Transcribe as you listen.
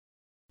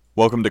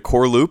Welcome to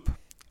Core Loop,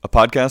 a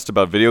podcast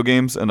about video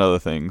games and other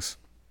things.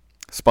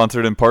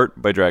 Sponsored in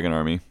part by Dragon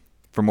Army.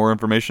 For more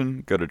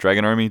information, go to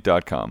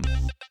dragonarmy.com.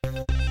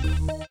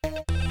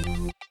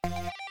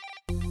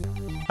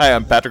 Hi,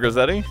 I'm Patrick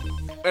Rossetti.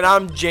 And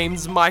I'm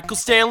James Michael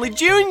Stanley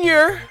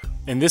Jr.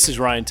 And this is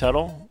Ryan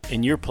Tuttle,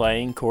 and you're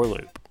playing Core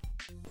Loop.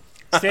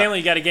 Stanley,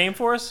 you got a game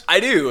for us? I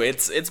do.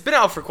 It's been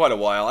out for quite a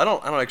while. I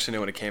don't actually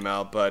know when it came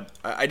out, but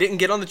I didn't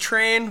get on the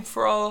train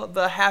for all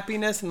the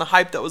happiness and the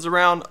hype that was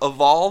around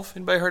Evolve.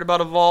 Anybody heard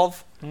about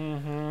Evolve?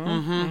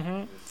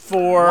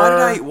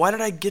 Why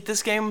did I get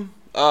this game?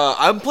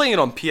 I'm playing it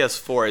on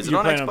PS4. Is it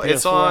on Xbox?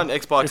 It's on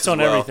Xbox. It's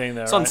on everything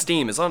though. It's on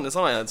Steam. It's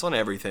on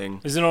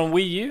everything. Is it on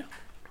Wii U?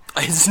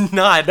 It's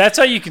not. That's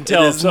how you can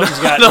tell if something's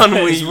got on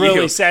it's Wii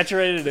really U.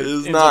 saturated. It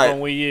ends not. up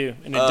on Wii U,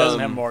 and it doesn't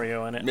have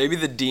Mario in it. Maybe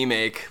the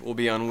D-Make will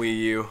be on Wii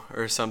U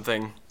or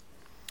something.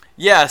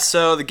 Yeah,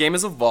 so the game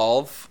is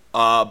Evolve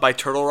by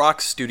Turtle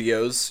Rock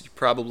Studios. You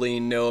probably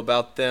know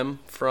about them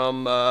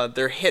from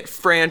their hit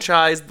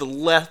franchise, the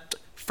Left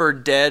 4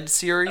 Dead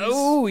series.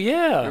 Oh,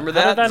 yeah. Remember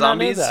that? How did I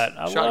Zombies, not know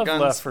that? I shotguns,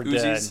 love Left 4 Dead.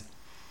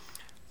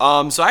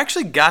 Uzis. So I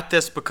actually got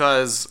this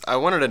because I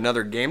wanted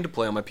another game to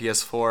play on my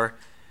PS4.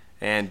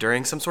 And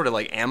during some sort of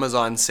like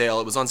Amazon sale,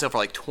 it was on sale for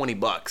like $20.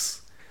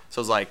 So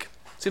I was like,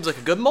 seems like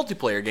a good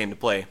multiplayer game to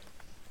play.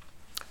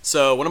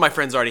 So one of my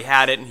friends already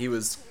had it, and he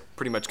was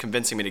pretty much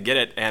convincing me to get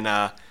it.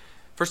 And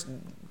first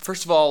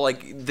of all,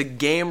 like the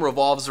game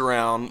revolves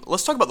around.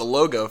 Let's talk about the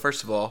logo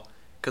first of all,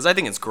 because I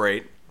think it's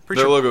great.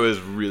 Their logo is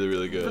really,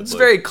 really good. It's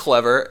very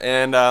clever.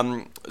 And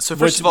so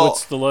first of all,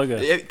 what's the logo?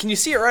 Can you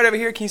see it right over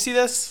here? Can you see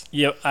this?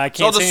 Yep, I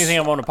can't see anything.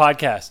 I'm on a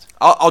podcast.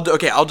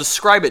 I'll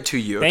describe it to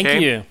you. Okay?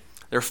 Thank you.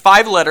 There are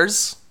 6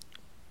 letters,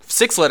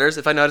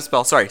 if I know how to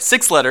spell. Sorry,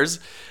 6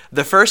 letters.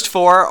 The first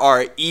 4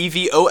 are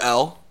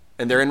EVOL,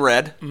 and they're in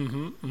red.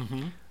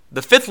 The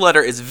 5th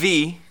letter is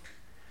V,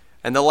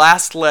 and the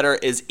last letter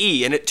is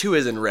E, and it too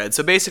is in red.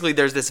 So basically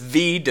there's this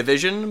V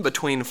division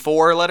between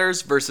 4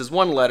 letters versus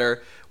 1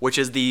 letter, which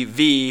is the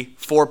V,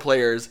 4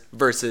 players,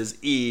 versus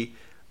E,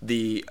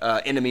 the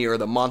enemy or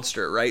the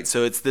monster, right?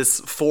 So it's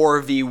this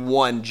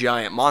 4v1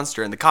 giant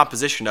monster, and the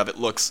composition of it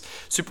looks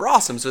super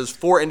awesome. So there's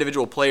 4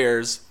 individual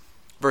players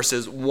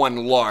versus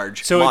 1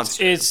 large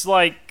monster. So it's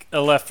like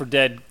a Left 4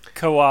 Dead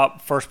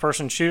co-op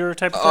first-person shooter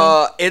type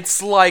of thing?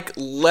 It's like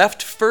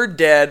Left 4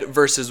 Dead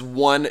versus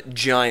 1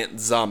 giant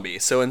zombie.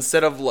 So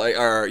instead of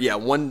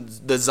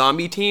the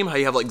zombie team, how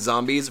you have like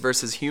zombies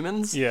versus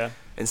humans? Yeah.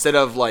 Instead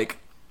of like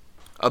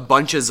a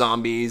bunch of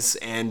zombies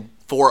and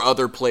 4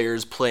 other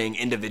players playing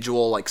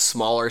individual like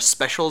smaller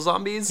special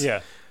zombies.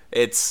 Yeah.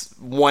 It's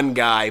 1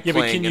 guy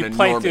playing an enormous...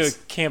 But can you play through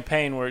a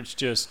campaign where it's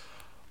just...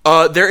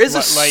 there is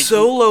a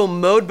solo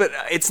mode, but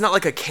it's not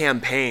like a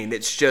campaign.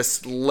 It's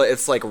just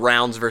like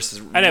rounds versus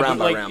round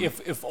by round.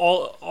 If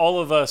all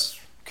of us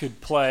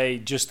could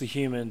play just the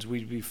humans,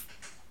 we'd be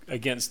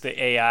against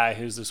the AI,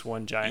 who's this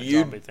one giant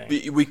zombie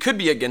thing. We could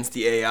be against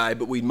the AI,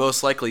 but we'd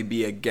most likely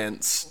be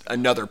against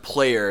another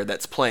player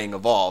that's playing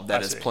Evolve.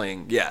 That's just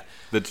playing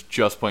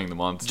the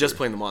monster. Just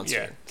playing the monster.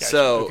 Yeah, gotcha.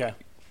 So okay.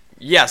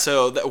 Yeah,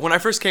 so when I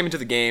first came into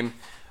the game,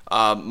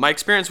 my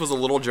experience was a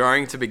little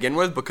jarring to begin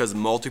with because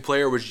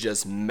multiplayer was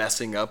just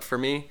messing up for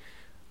me.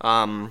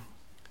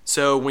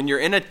 So when you're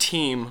in a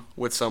team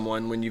with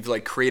someone, when you've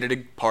like created a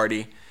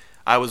party,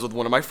 I was with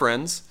one of my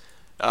friends.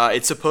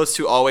 It's supposed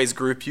to always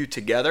group you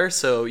together,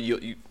 so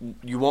you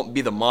won't be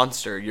the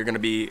monster. You're going to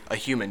be a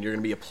human. You're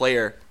going to be a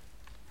player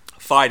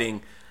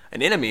fighting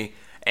an enemy.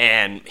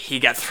 And he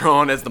got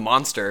thrown as the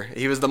monster.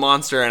 He was the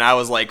monster, and I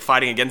was like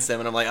fighting against him.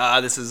 And I'm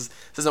like, this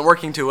isn't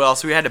working too well.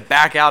 So we had to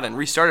back out and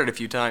restart it a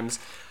few times.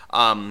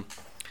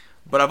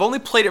 But I've only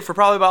played it for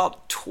probably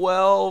about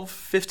 12,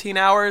 15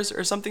 hours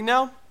or something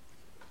now.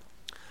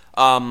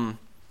 And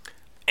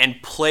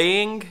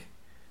playing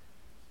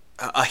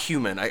a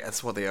human,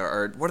 that's what they are.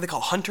 Or what are they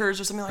called? Hunters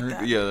or something like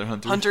that? Yeah, they're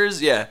hunters.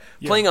 Hunters, yeah.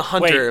 Playing a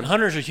hunter. Wait,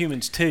 hunters are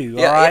humans too,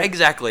 yeah, all right? Yeah,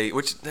 exactly.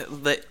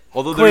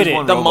 Although Quit there's it.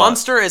 one the robot.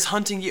 monster is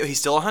hunting you. He's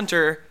still a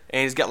hunter,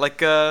 and he's got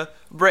like a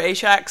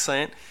British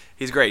accent.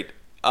 He's great.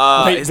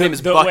 His name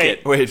is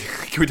Bucket. Wait,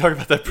 can we talk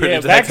about that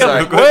British back accent up.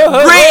 real quick?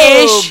 Whoa,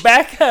 British!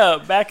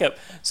 Back up.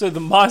 So the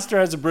monster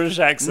has a British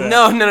accent.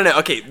 No.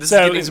 Okay, It's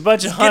a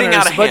bunch of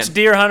hunters, a bunch of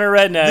deer hunter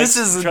rednecks. This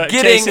is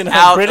getting chasing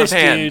out a British of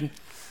hand. dude.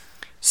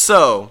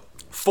 So,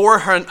 4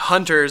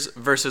 hunters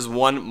versus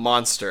 1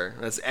 monster.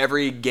 That's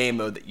every game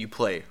mode that you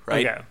play,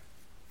 right? Okay.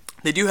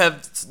 They do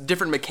have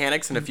different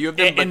mechanics in a few of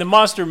them, but And the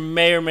monster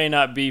may or may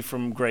not be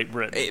from Great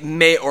Britain. it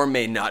may or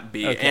may not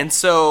be. Okay. And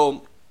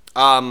so,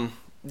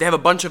 they have a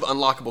bunch of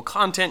unlockable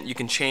content. You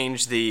can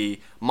change the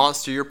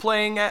monster you're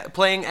playing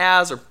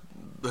as, or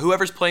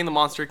whoever's playing the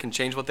monster can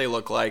change what they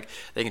look like.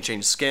 They can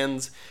change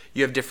skins.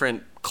 You have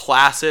different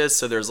classes.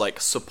 So there's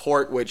like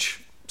support,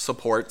 which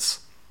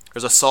supports.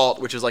 There's assault,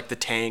 which is like the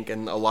tank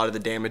and a lot of the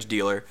damage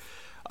dealer.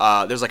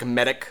 There's like a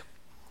medic,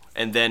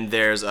 and then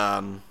there's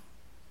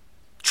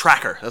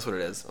tracker. That's what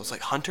it is. I was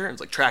like hunter.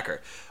 It's like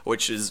tracker,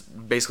 which is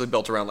basically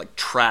built around like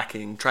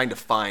trying to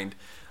find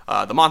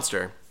the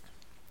monster.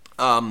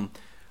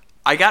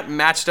 I got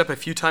matched up a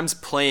few times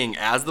playing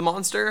as the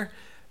monster,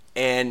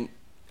 and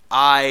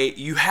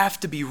you have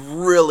to be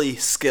really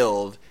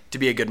skilled to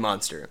be a good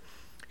monster.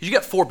 You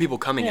got 4 people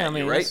coming at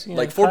you, right?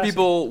 Like 4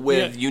 people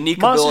with unique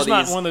Monster's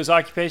abilities. not one of those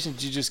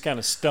occupations you just kind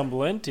of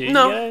stumble into.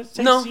 No.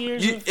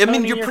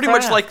 You're pretty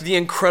much like the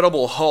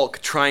Incredible Hulk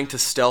trying to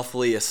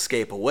stealthily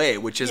escape away,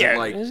 which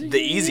isn't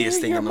the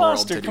easiest thing in the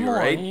world to do,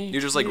 right?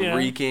 You're just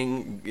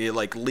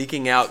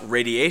leaking out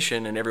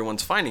radiation, and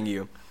everyone's finding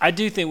you. I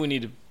do think we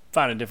need to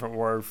find a different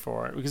word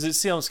for it because it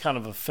sounds kind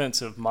of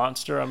offensive.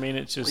 Monster. I mean,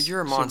 it's just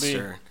you're a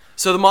monster.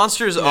 So the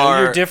monsters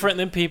are. You're different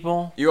than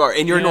people. You are,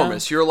 and you're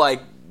enormous. You're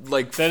like 4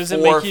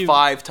 or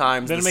 5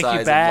 times the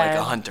size of like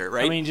a hunter,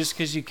 right? I mean, just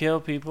because you kill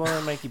people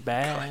doesn't make you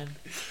bad.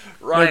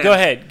 Ryan, no, go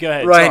ahead.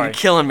 Ryan, sorry. You're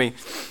killing me.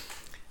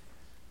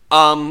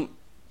 So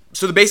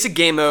the basic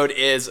game mode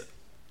is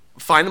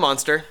find the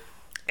monster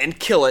and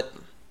kill it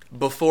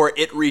before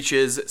it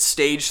reaches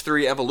stage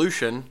 3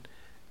 evolution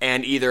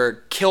and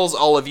either kills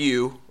all of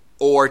you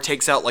or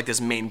takes out like this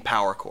main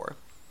power core.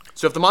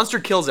 So if the monster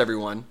kills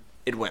everyone,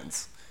 it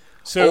wins.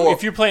 So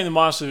if you're playing the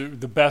monster,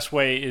 the best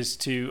way is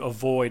to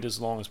avoid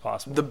as long as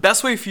possible. The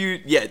best way for you,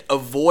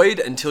 avoid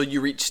until you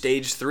reach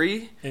stage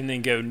 3. And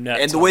then go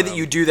nuts. And the way that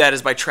you do that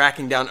is by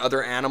tracking down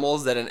other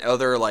animals and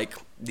other, like,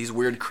 these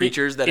weird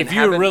creatures that if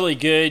inhabit. you were really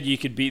good, you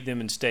could beat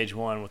them in stage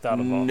 1 without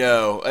evolving.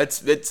 No,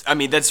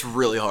 that's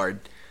really hard.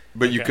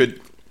 But you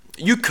could.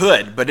 You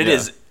could, but it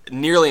is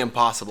nearly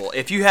impossible.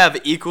 If you have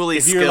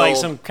equally skilled... If you're like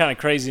some kind of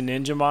crazy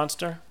ninja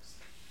monster...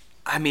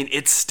 I mean,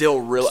 it's still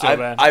real.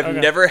 Bad. I've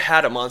never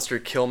had a monster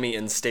kill me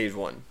in stage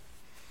 1,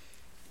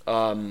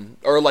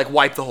 or like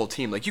wipe the whole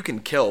team. Like you can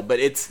kill, but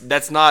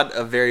that's not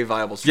a very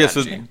viable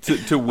strategy. Yeah, so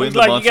to win,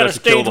 the monster you got a has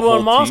to kill stage the whole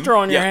 1 monster team?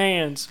 on your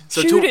hands.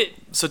 So Shoot it.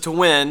 So to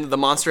win, the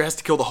monster has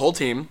to kill the whole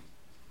team.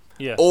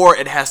 Yeah. Or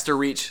it has to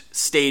reach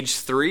stage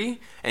 3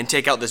 and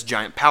take out this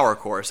giant power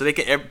core. So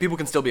people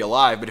can still be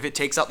alive, but if it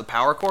takes out the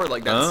power core,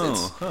 like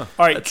that's All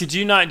right, could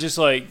you not just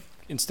like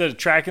instead of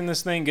tracking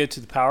this thing, go to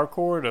the power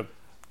core to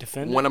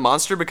defend when it? a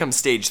monster becomes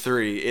stage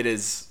 3, it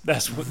is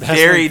that's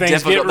very when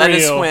difficult. That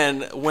is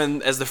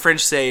when, as the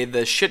French say,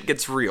 the shit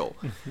gets real.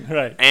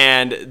 Right.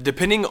 And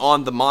depending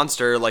on the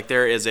monster, like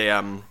there is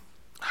a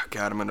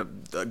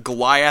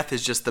Goliath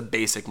is just the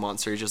basic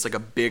monster. He's just like a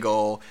big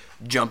ol'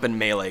 jumping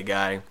melee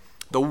guy.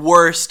 The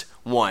worst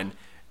one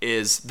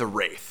is the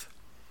Wraith.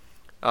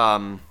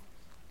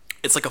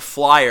 It's like a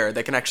flyer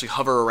that can actually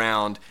hover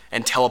around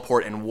and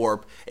teleport and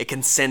warp. It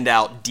can send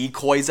out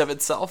decoys of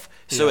itself,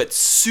 so it's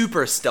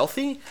super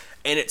stealthy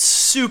and it's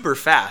super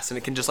fast, and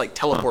it can just like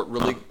teleport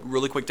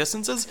really quick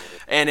distances.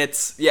 And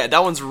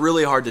that one's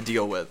really hard to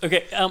deal with.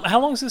 Okay, how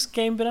long has this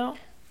game been out?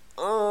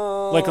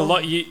 Like a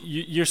lot.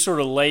 You're sort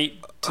of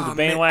late to the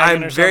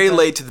bandwagon. I'm very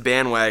late to the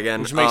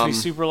bandwagon, which makes me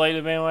super late to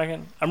the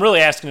bandwagon. I'm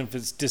really asking if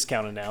it's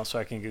discounted now, so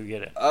I can go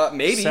get it.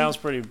 Maybe. Sounds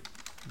pretty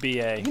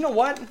BA. You know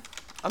what?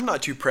 I'm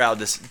not too proud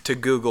to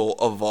Google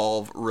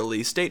Evolve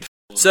release date.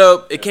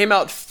 So it came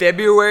out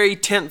February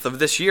 10th of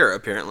this year.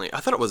 Apparently, I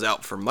thought it was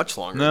out for much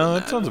longer. No,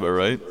 than that sounds about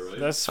right.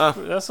 That's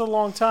a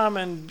long time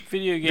in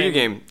video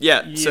game.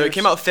 Yeah. Years. So it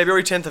came out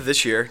February 10th of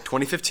this year,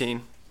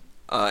 2015.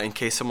 In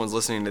case someone's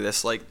listening to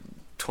this like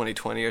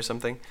 2020 or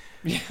something.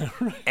 Yeah,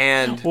 right.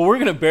 And we're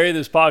gonna bury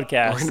this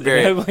podcast. We're gonna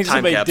bury it. Time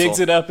somebody capsule. digs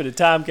it up in a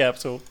time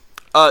capsule.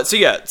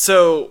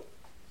 So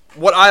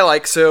what I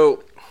like,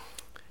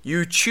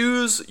 you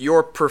choose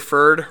your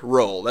preferred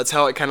role. That's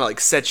how it kind of like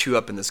sets you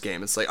up in this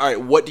game. It's like, all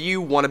right, what do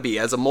you want to be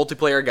as a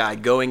multiplayer guy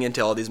going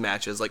into all these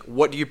matches? Like,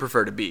 what do you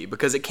prefer to be?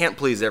 Because it can't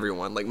please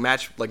everyone. Like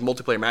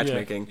multiplayer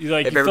matchmaking. Yeah.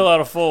 You fill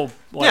out a full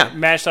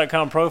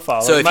Match.com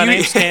profile. So my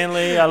name's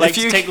Stanley. I like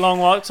to take long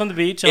walks on the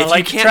beach, and I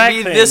like to track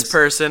things. If you can't be this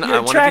person, I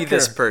want to be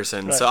this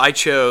person. Right. So I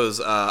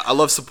chose. I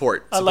love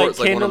support. I like Support's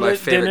like one of my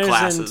favorite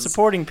classes. And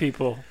supporting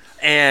people.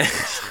 And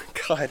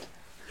God.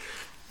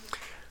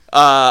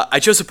 I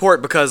chose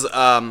support because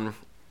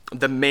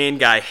the main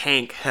guy,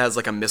 Hank, has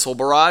like a missile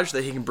barrage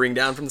that he can bring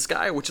down from the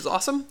sky, which is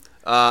awesome.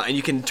 And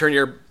you can turn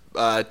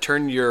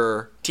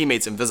your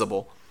teammates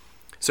invisible.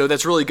 So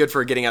that's really good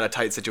for getting out of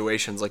tight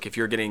situations. Like if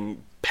you're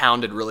getting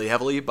pounded really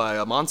heavily by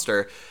a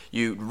monster,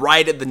 you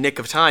right at the nick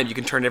of time, you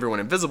can turn everyone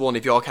invisible. And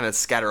if you all kind of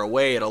scatter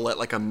away, it'll let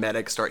like a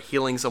medic start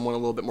healing someone a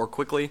little bit more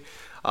quickly.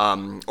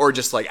 Or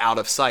just like out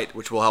of sight,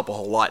 which will help a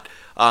whole lot.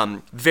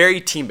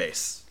 Very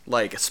team-based.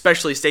 Like,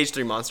 especially stage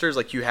 3 monsters,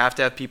 like, you have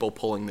to have people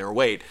pulling their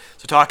weight.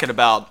 So talking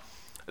about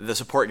the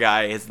support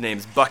guy, his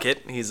name's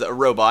Bucket. He's a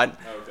robot.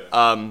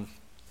 Oh, okay.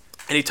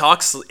 And he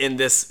talks in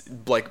this,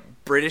 like,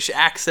 British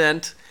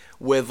accent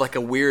with, like,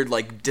 a weird,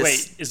 like...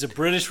 Wait, is a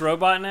British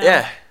robot now?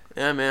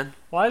 Yeah, man.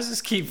 Why does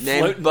this keep Named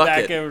floating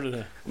Bucket. back over to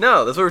the...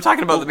 No, that's what we were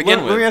talking about to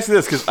begin with. Let me ask you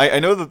this, because I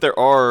know that there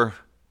are...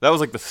 That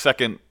was, like, the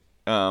second...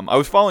 I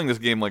was following this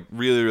game, like,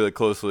 really, really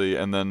closely,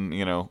 and then,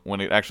 you know,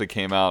 when it actually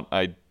came out,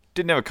 I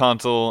didn't have a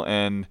console,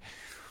 and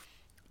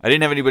I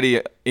didn't have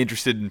anybody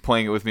interested in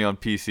playing it with me on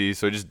PC,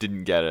 so I just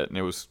didn't get it, and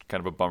it was kind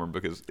of a bummer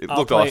because it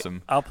looked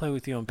awesome. I'll play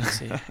with you on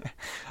PC.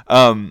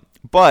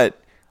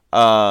 But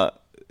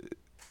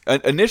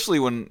initially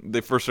when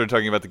they first started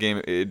talking about the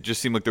game, it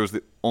just seemed like there was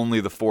only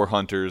the 4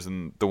 hunters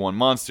and the 1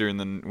 monster. And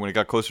then when it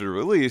got closer to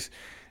release,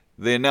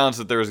 they announced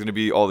that there was going to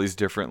be all these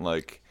different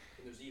like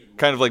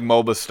kind of like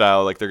MOBA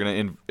style, like they're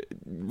going to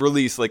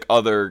release like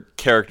other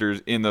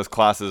characters in those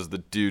classes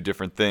that do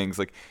different things.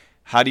 Like,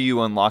 how do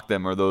you unlock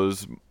them?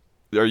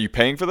 Are you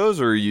paying for those,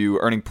 or are you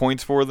earning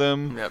points for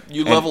them? Yep.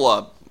 You level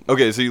up.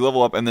 Okay, so you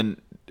level up, and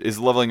then is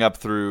leveling up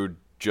through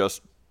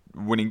just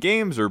winning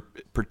games or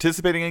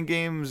participating in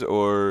games,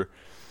 or?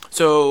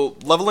 So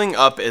leveling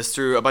up is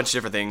through a bunch of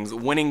different things.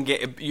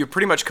 You're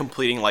pretty much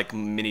completing like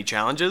mini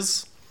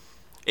challenges.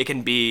 It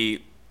can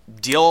be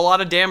deal a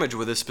lot of damage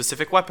with a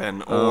specific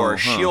weapon, or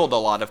shield a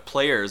lot of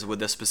players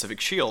with a specific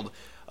shield,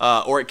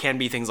 or it can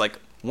be things like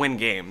win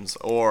games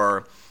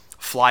or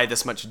fly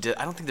this much.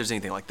 I don't think there's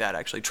anything like that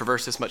actually.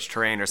 Traverse this much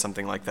terrain or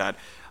something like that.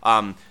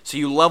 So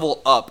you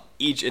level up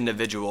each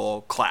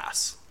individual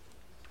class.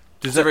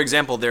 For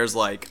example, there's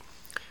like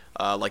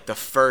the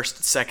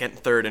first, second,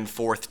 third, and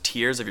fourth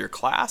tiers of your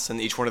class, and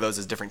each one of those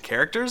is different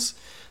characters.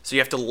 So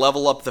you have to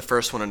level up the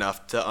first one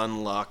enough to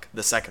unlock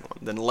the second one,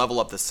 then level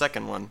up the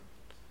second one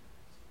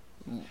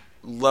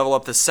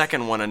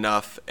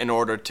enough in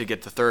order to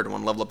get the third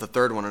one, level up the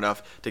third one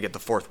enough to get the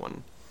fourth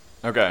one.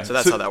 Okay. So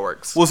that's how that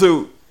works. Well,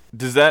 so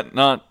does that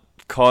not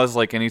cause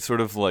like any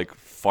sort of like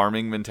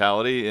farming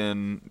mentality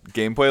in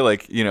gameplay?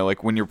 Like, you know,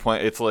 like when you're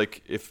playing, it's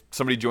like if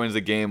somebody joins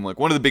the game, like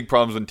one of the big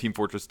problems when Team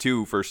Fortress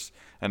 2 first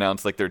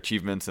announced like their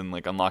achievements and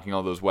like unlocking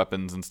all those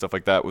weapons and stuff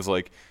like that was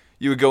like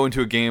you would go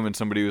into a game and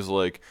somebody was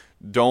like,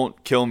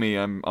 "Don't kill me,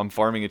 I'm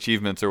farming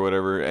achievements," or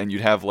whatever, and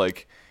you'd have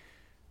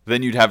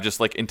just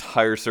like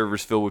entire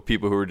servers filled with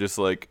people who are just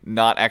like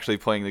not actually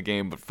playing the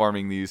game but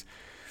farming these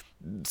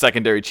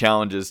secondary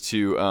challenges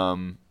to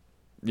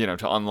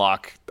to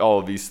unlock all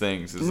of these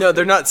things. No,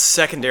 they're not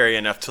secondary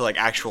enough to like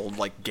actual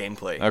like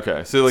gameplay.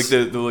 Okay, so like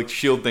the like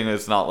shield thing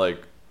is not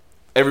like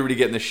everybody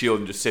get in the shield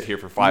and just sit here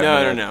for 5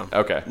 minutes. No.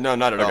 Okay. No,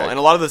 not at all. And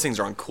a lot of those things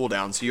are on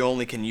cooldown, so you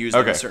only can use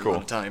them a certain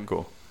amount of time.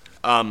 Cool.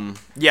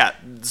 Yeah,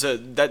 so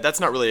that's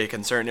not really a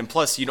concern. And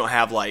plus, you don't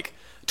have like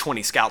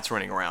 20 scouts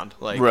running around.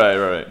 Like,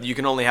 right. You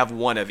can only have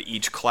one of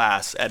each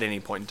class at any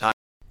point in time.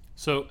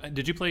 So,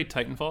 did you play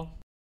Titanfall?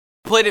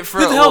 Played it for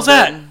Who a the little hell's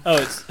bit. that? Oh,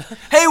 it's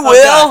Hey,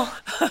 Will!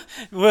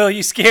 Will,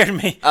 you scared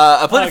me.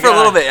 I played it for a God.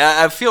 little bit.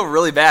 I feel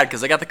really bad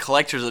because I got the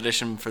collector's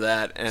edition for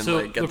that and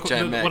So, got the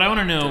giant mech. what I want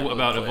to know Didn't really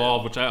about play it.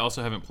 Evolve, which I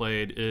also haven't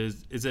played,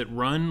 is it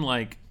run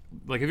like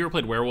have you ever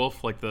played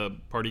Werewolf, like the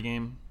party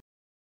game?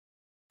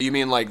 You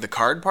mean like the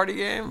card party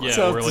game? Yeah,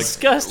 Sounds where, like,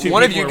 disgusting.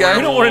 One of you guys-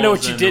 We don't want to know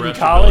what you werewolves did and in the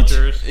rest are college.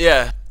 villagers.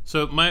 Yeah.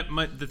 So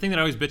the thing that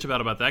I always bitch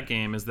about that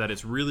game is that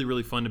it's really,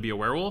 really fun to be a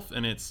werewolf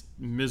and it's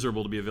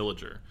miserable to be a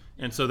villager.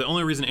 And so the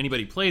only reason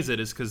anybody plays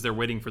it is because they're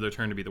waiting for their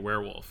turn to be the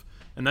werewolf.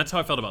 And that's how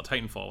I felt about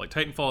Titanfall. Like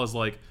Titanfall is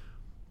like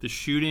the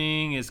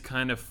shooting is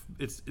kind of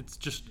it's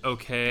just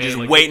okay. Just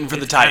like, waiting for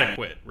the it's Titan.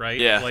 adequate, right?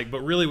 Yeah. Like,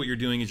 but really what you're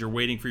doing is you're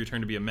waiting for your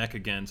turn to be a mech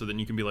again, so then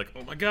you can be like,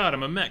 oh my god,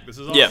 I'm a mech. This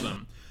is awesome. Yeah.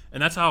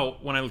 And that's how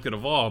when I look at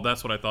Evolve,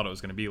 that's what I thought it was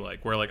going to be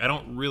like. Where like I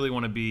don't really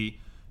want to be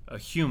a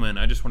human.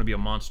 I just want to be a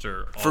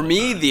monster. For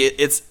me,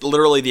 it's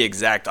literally the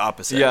exact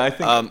opposite. Yeah, I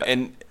think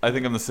and I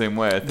think I'm the same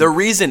way. I think, the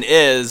reason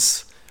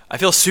is I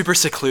feel super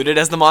secluded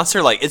as the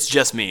monster. Like, it's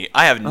just me.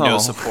 I have no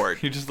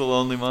support. You're just a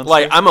lonely monster.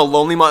 Like, I'm a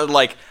lonely monster.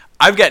 Like,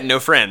 I've got no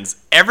friends.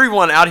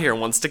 Everyone out here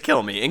wants to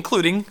kill me,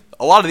 including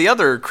a lot of the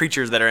other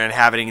creatures that are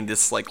inhabiting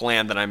this like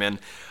land that I'm in.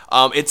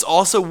 It's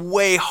also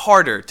way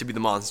harder to be the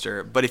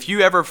monster. But if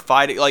you ever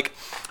fight it, like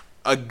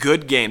a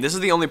good game, this is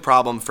the only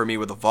problem for me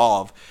with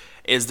Evolve,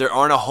 is there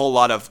aren't a whole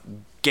lot of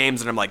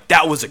games that I'm like,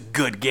 that was a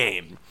good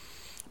game.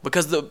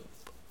 Because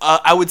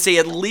I would say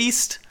at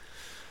least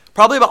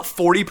probably about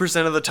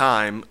 40% of the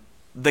time,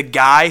 the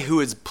guy who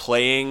is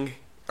playing,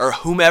 or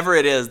whomever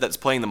it is that's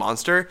playing the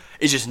monster,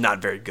 is just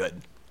not very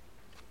good.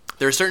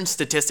 There are certain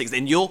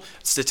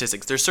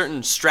there's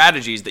certain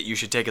strategies that you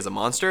should take as a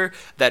monster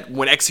that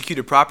when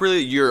executed properly,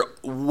 you're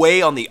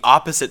way on the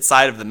opposite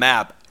side of the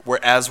map where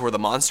the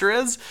monster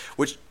is,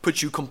 which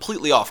puts you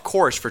completely off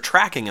course for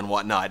tracking and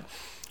whatnot.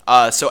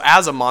 So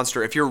as a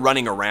monster, if you're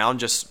running around,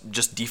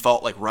 just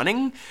default like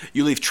running,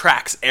 you leave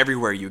tracks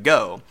everywhere you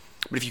go.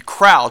 But if you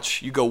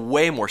crouch, you go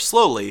way more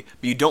slowly,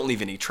 but you don't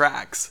leave any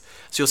tracks.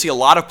 So you'll see a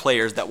lot of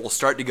players that will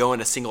start to go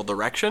in a single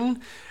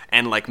direction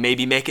and like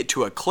maybe make it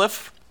to a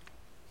cliff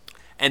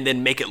and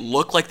then make it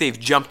look like they've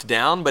jumped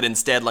down, but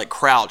instead like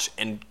crouch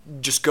and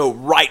just go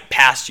right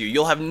past you.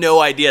 You'll have no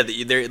idea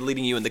that they're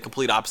leading you in the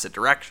complete opposite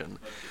direction.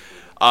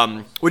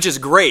 Which is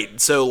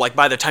great. So like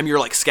by the time you're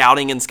like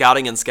scouting, and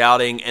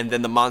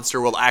then the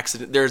monster will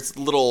there's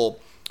little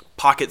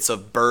pockets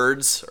of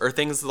birds or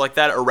things like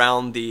that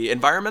around the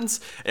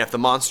environments, and if the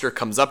monster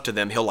comes up to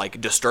them, he'll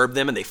like disturb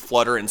them and they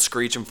flutter and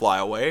screech and fly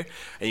away,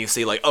 and you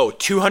see like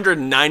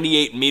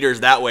 298 meters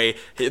that way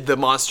the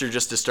monster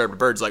just disturbed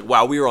birds. Like,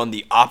 wow, we were on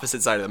the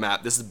opposite side of the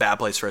map. This is a bad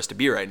place for us to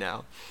be right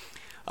now.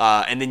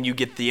 And then you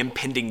get the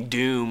impending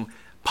doom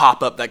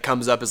pop-up that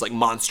comes up as like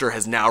monster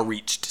has now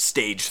reached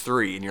stage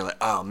 3, and you're like,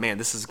 oh man,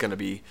 this is gonna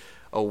be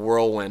a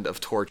whirlwind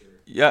of torture.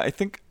 Yeah, I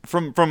think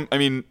from I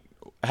mean,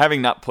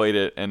 having not played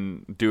it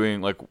and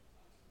doing like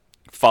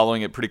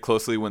following it pretty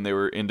closely when they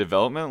were in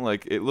development,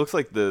 like it looks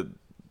like the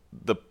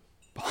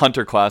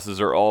hunter classes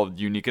are all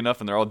unique enough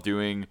and they're all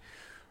doing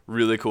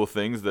really cool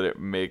things that it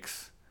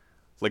makes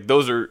like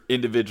those are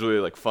individually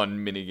like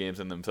fun mini games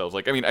in themselves.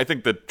 Like I mean, I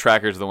think the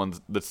tracker's the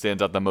ones that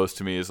stands out the most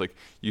to me is like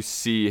you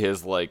see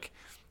his like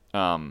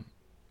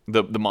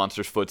the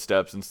monster's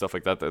footsteps and stuff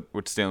like that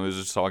which Stanley was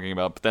just talking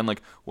about. But then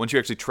like once you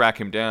actually track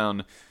him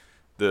down,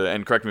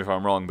 and correct me if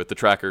I'm wrong, but the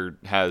tracker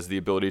has the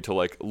ability to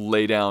like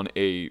lay down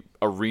a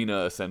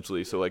arena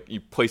essentially. So like you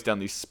place down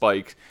these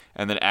spikes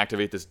and then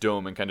activate this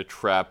dome and kind of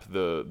trap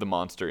the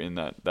monster in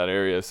that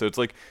area. So it's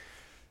like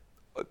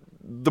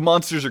the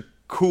monsters are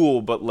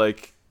cool, but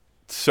like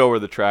so are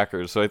the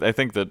trackers. So I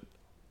think that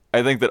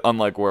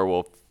unlike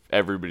Werewolf,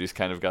 everybody's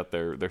kind of got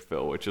their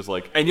fill, which is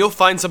like... And you'll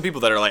find some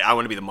people that are like, I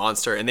want to be the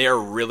monster, and they are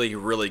really,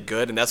 really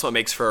good, and that's what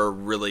makes for a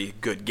really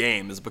good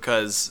game, is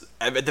because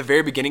at the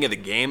very beginning of the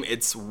game,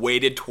 it's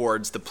weighted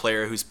towards the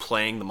player who's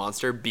playing the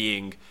monster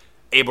being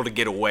able to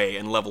get away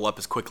and level up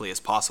as quickly as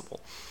possible,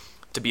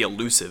 to be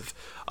elusive.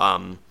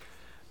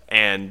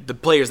 And the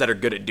players that are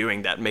good at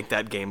doing that make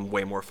that game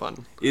way more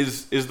fun.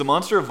 Is the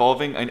monster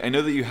evolving? I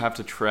know that you have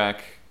to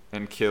track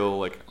and kill,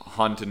 like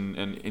hunt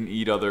and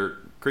eat other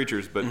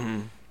creatures, but...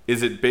 Mm-hmm.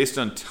 Is it based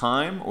on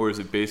time or is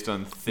it based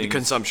on things?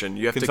 Consumption.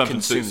 You have to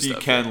consume so stuff. You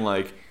can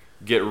like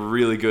get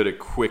really good at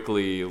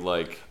quickly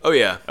like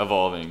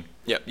evolving.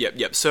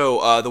 Yep.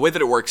 So the way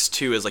that it works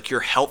too is like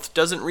your health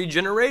doesn't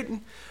regenerate,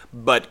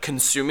 but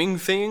consuming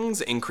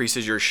things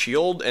increases your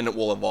shield and it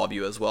will evolve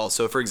you as well.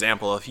 So for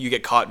example, if you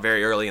get caught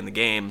very early in the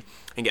game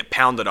and get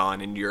pounded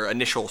on and your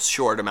initial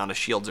short amount of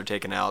shields are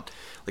taken out,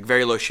 like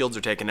very low shields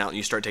are taken out and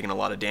you start taking a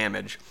lot of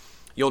damage,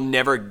 you'll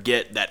never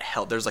get that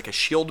health. There's like a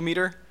shield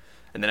meter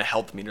and then a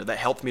health meter. That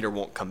health meter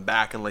won't come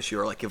back unless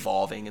you're like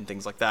evolving and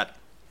things like that.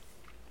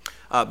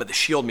 But the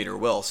shield meter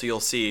will. So you'll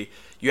see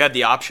you have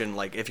the option,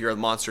 like if you're a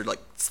monster, like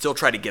still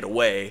try to get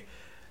away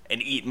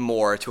and eat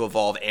more to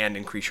evolve and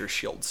increase your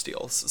shield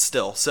still.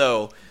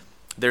 So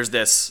there's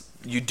this,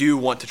 you do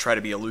want to try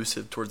to be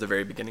elusive towards the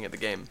very beginning of the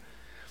game.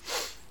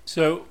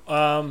 So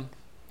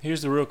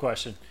here's the real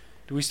question.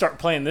 Do we start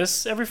playing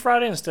this every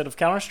Friday instead of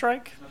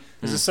Counter-Strike?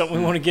 Is this something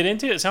we want to get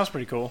into? It sounds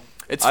pretty cool.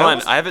 It's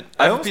fun. I have a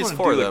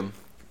PS4 of them. Like,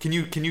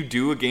 can you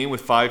do a game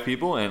with 5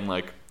 people and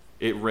like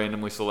it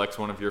randomly selects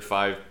one of your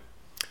 5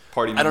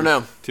 party members I don't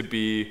know. to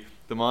be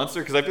the monster?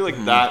 Because I feel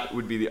like that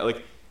would be the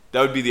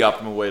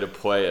optimal way to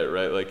play it,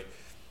 right? Like,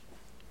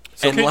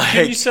 so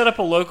can you set up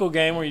a local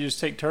game where you just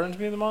take turns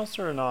being the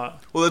monster or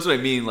not? Well, that's what I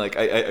mean. Like,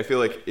 I feel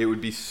like it would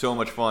be so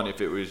much fun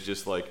if it was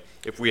just like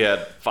if we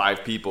had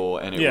 5 people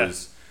and it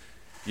was,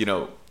 you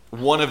know,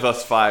 one of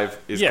us 5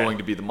 is going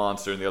to be the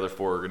monster and the other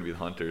 4 are going to be the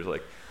hunters.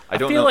 Like, I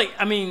feel like,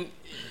 I mean,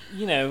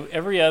 you know,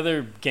 every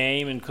other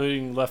game,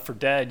 including Left 4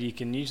 Dead, you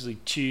can usually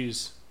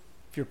choose.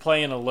 If you're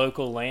playing a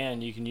local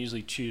LAN, you can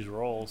usually choose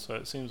roles. So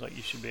it seems like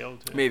you should be able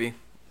to. Maybe.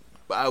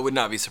 I would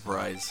not be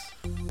surprised.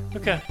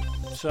 Okay.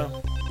 So,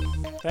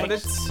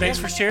 thanks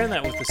for sharing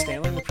that with us,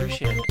 Stanley. We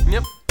appreciate it.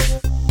 Yep.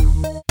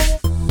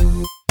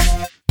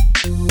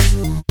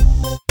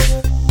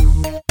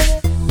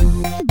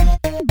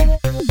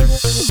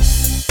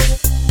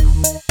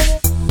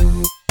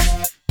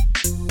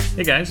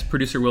 Hey guys,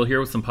 producer Will here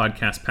with some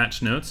podcast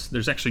patch notes.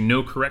 There's actually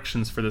no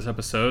corrections for this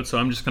episode, so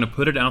I'm just going to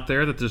put it out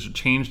there that there's a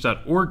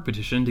change.org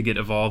petition to get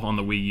Evolve on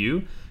the Wii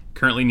U.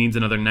 Currently needs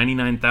another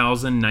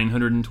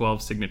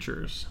 99,912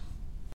 signatures.